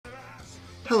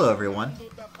Hello everyone.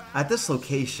 At this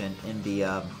location in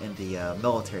the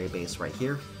military base right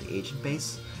here, the agent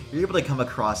base, you're able to come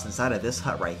across inside of this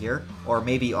hut right here, or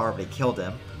maybe you already killed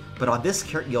him, but on this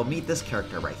you'll meet this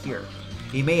character right here.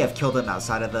 He may have killed him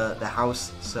outside of the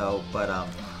house, so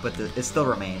it still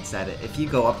remains that if you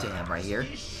go up to him right here,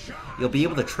 you'll be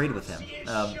able to trade with him.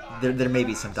 There may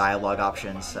be some dialogue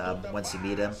options once you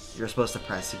meet him. You're supposed to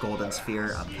press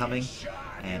Goldsphere I'm coming,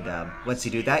 and once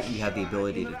you do that, you have the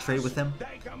ability to trade with him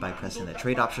by pressing the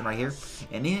trade option right here.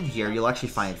 And in here, you'll actually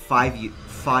find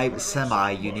five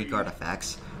semi-unique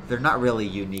artifacts. They're not really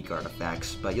unique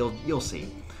artifacts, but you'll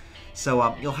see.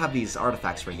 So you'll have these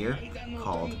artifacts right here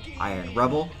called Iron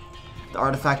Rebel. The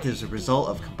artifact is a result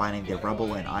of combining the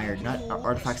Rebel and Iron Nut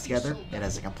artifacts together. It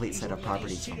has a complete set of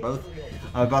properties from both.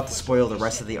 I'm about to spoil the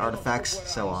rest of the artifacts,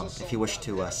 so if you wish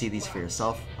to see these for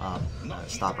yourself,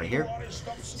 stop right here.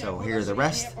 So here are the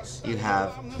rest. You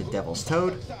have the Devil's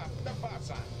Toad,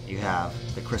 you have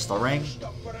the Crystal Ring,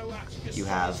 you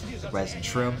have the Resin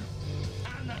Shroom,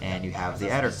 and you have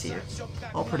the S.T.A.L.K.E.R.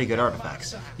 All pretty good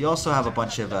artifacts. You also have a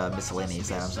bunch of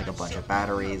miscellaneous items, like a bunch of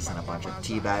batteries and a bunch of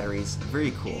T batteries.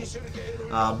 Very cool.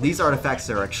 These artifacts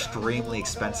are extremely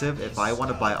expensive. If I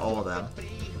want to buy all of them,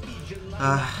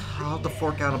 I'll have to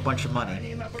fork out a bunch of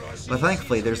money. But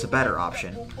thankfully, there's a better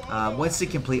option. Once you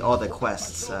complete all the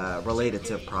quests related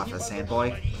to Prophet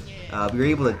Sandboy, you're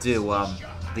able to do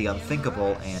the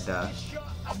unthinkable and...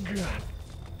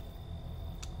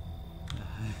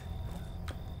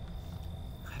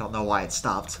 I don't know why it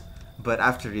stopped, but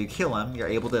after you kill him, you're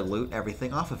able to loot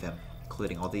everything off of him,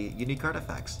 including all the unique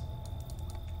artifacts.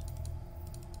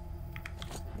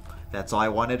 That's all I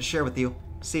wanted to share with you.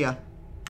 See ya!